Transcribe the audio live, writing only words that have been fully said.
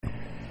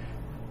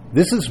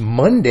This is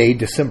Monday,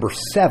 December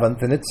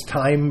 7th, and it's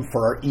time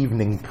for our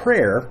evening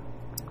prayer.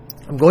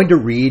 I'm going to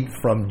read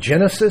from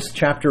Genesis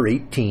chapter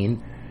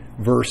 18,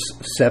 verse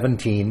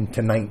 17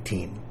 to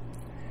 19.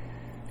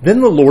 Then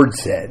the Lord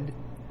said,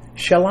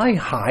 "Shall I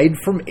hide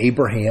from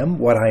Abraham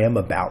what I am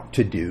about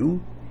to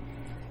do?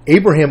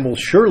 Abraham will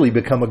surely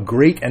become a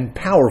great and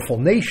powerful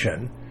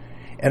nation,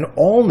 and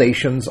all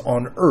nations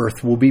on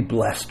earth will be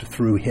blessed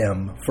through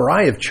him, for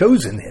I have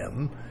chosen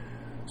him,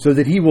 so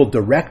that he will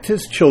direct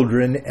his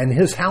children and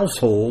his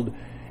household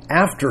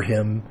after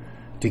him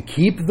to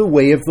keep the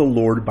way of the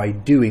Lord by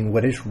doing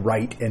what is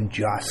right and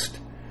just,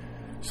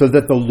 so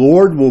that the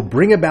Lord will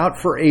bring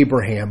about for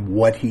Abraham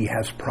what he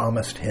has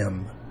promised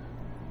him."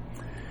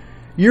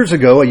 Years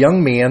ago, a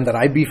young man that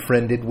I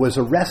befriended was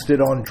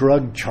arrested on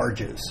drug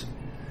charges.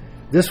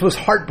 This was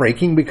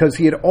heartbreaking because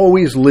he had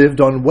always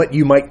lived on what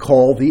you might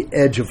call the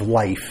edge of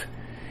life.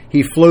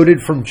 He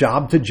floated from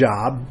job to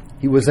job.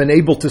 He was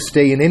unable to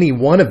stay in any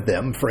one of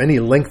them for any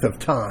length of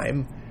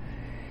time.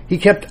 He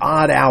kept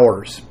odd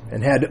hours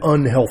and had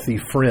unhealthy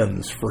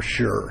friends, for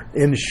sure.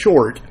 In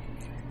short,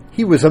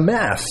 he was a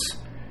mess.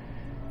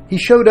 He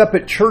showed up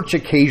at church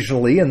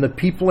occasionally, and the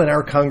people in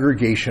our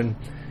congregation,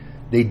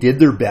 they did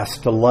their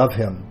best to love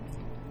him.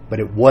 But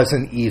it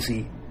wasn't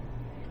easy.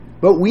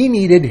 But we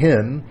needed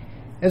him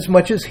as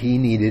much as he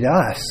needed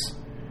us.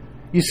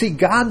 You see,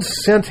 God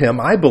sent him,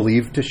 I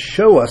believe, to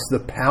show us the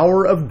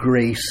power of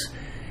grace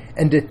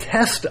and to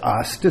test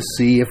us to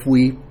see if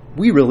we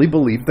really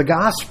believe the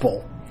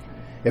gospel,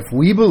 if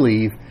we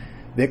believe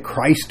that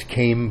Christ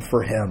came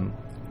for him.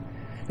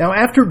 Now,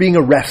 after being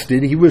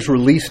arrested, he was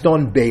released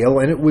on bail,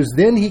 and it was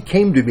then he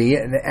came to me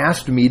and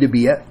asked me to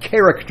be a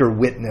character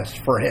witness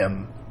for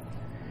him.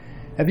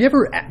 Have you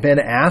ever been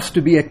asked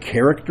to be a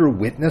character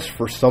witness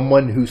for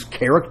someone whose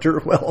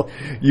character,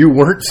 you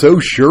weren't so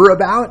sure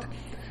about?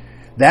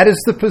 That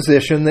is the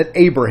position that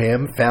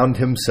Abraham found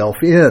himself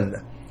in.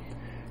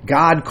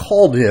 God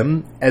called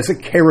him as a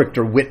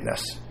character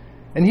witness.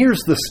 And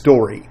here's the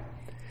story.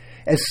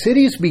 As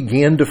cities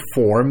began to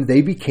form,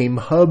 they became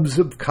hubs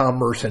of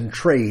commerce and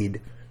trade.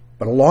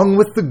 But along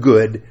with the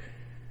good,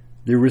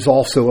 there was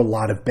also a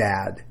lot of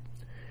bad.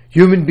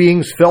 Human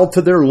beings fell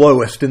to their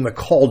lowest in the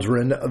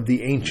cauldron of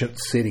the ancient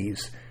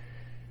cities.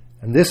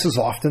 And this is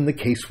often the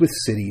case with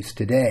cities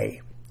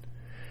today.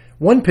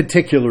 One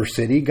particular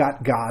city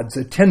got God's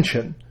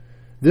attention.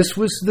 This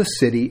was the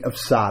city of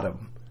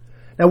Sodom.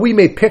 Now, we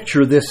may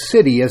picture this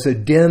city as a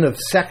den of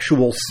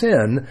sexual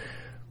sin,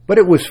 but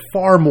it was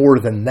far more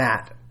than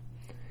that.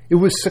 It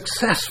was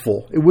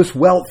successful. It was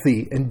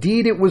wealthy.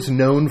 Indeed, it was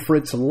known for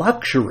its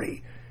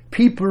luxury.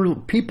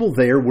 People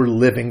there were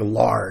living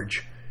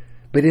large.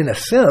 But in a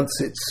sense,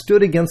 it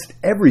stood against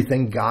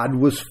everything God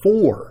was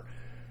for.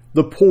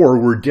 The poor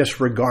were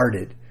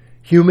disregarded.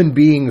 Human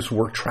beings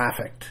were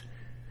trafficked.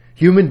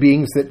 Human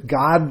beings that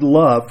God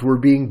loved were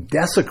being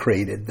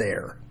desecrated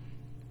there.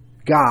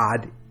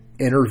 God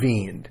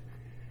intervened.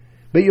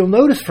 But you'll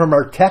notice from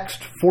our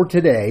text for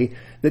today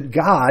that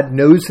God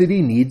knows that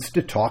he needs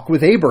to talk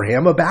with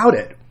Abraham about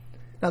it.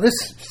 Now,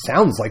 this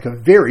sounds like a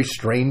very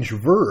strange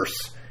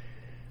verse.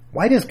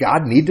 Why does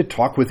God need to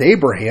talk with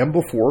Abraham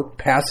before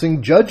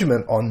passing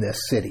judgment on this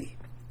city?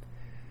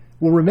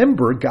 Well,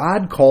 remember,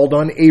 God called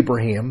on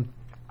Abraham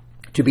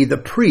to be the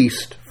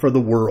priest for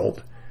the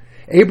world.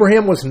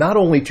 Abraham was not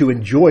only to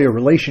enjoy a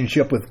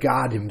relationship with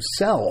God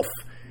himself,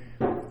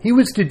 he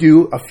was to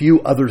do a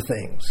few other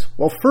things.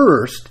 Well,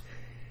 first,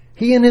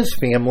 he and his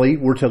family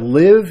were to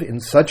live in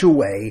such a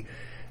way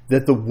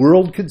that the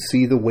world could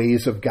see the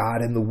ways of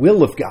God and the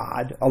will of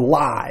God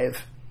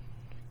alive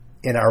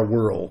in our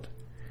world.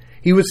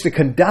 He was to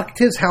conduct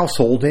his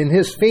household and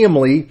his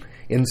family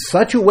in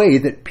such a way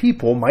that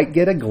people might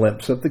get a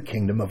glimpse of the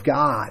kingdom of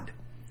God.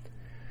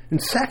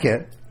 And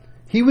second,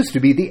 he was to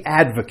be the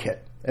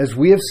advocate, as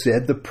we have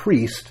said, the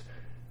priest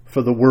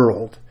for the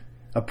world.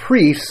 A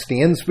priest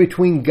stands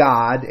between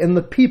God and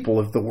the people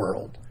of the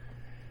world.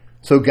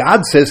 So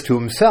God says to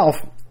himself,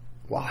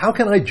 how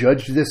can I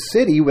judge this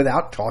city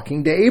without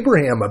talking to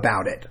Abraham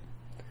about it?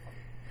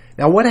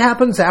 Now, what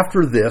happens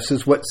after this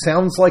is what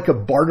sounds like a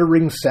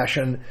bartering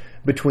session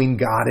between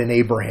God and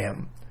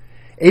Abraham.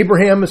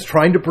 Abraham is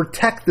trying to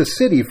protect the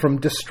city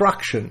from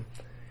destruction.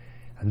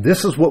 And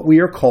this is what we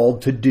are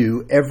called to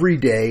do every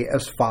day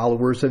as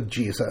followers of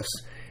Jesus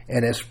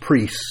and as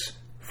priests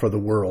for the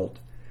world.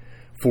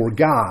 For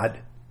God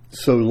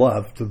so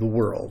loved the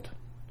world.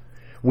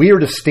 We are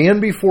to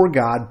stand before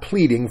God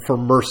pleading for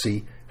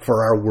mercy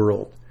for our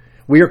world.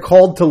 We are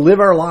called to live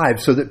our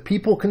lives so that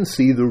people can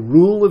see the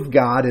rule of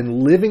God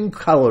in living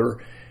color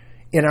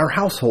in our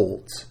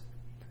households.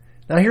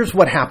 Now, here's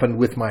what happened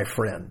with my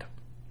friend.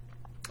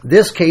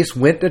 This case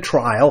went to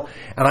trial,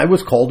 and I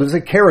was called as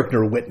a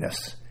character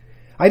witness.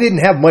 I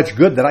didn't have much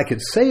good that I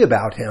could say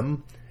about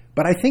him,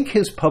 but I think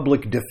his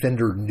public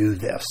defender knew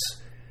this.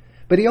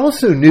 But he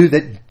also knew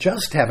that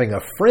just having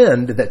a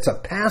friend that's a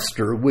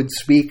pastor would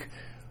speak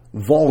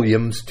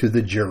volumes to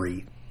the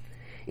jury.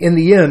 In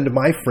the end,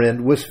 my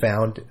friend was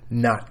found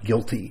not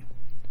guilty.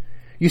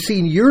 You see,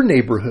 your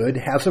neighborhood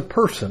has a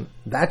person,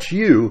 that's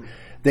you,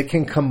 that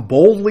can come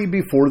boldly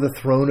before the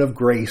throne of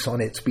grace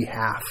on its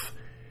behalf.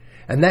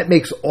 And that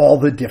makes all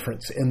the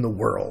difference in the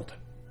world.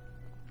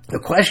 The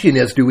question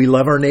is, do we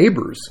love our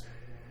neighbors?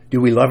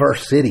 Do we love our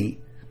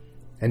city?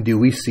 And do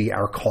we see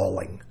our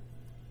calling?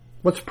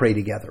 Let's pray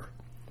together.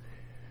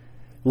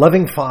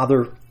 Loving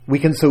Father, we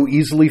can so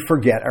easily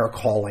forget our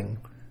calling.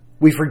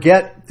 We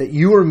forget that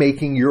you are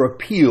making your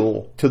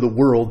appeal to the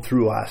world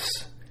through us,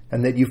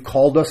 and that you've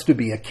called us to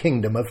be a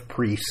kingdom of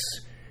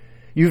priests.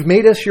 You've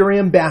made us your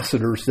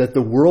ambassadors that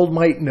the world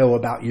might know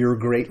about your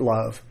great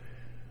love.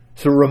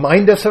 So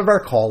remind us of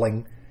our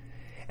calling,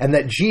 and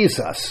that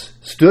Jesus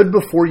stood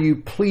before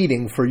you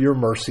pleading for your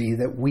mercy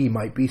that we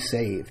might be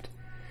saved.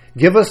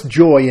 Give us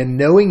joy in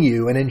knowing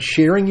you and in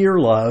sharing your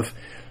love,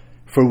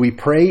 for we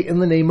pray in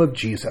the name of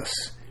Jesus.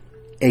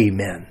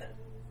 Amen.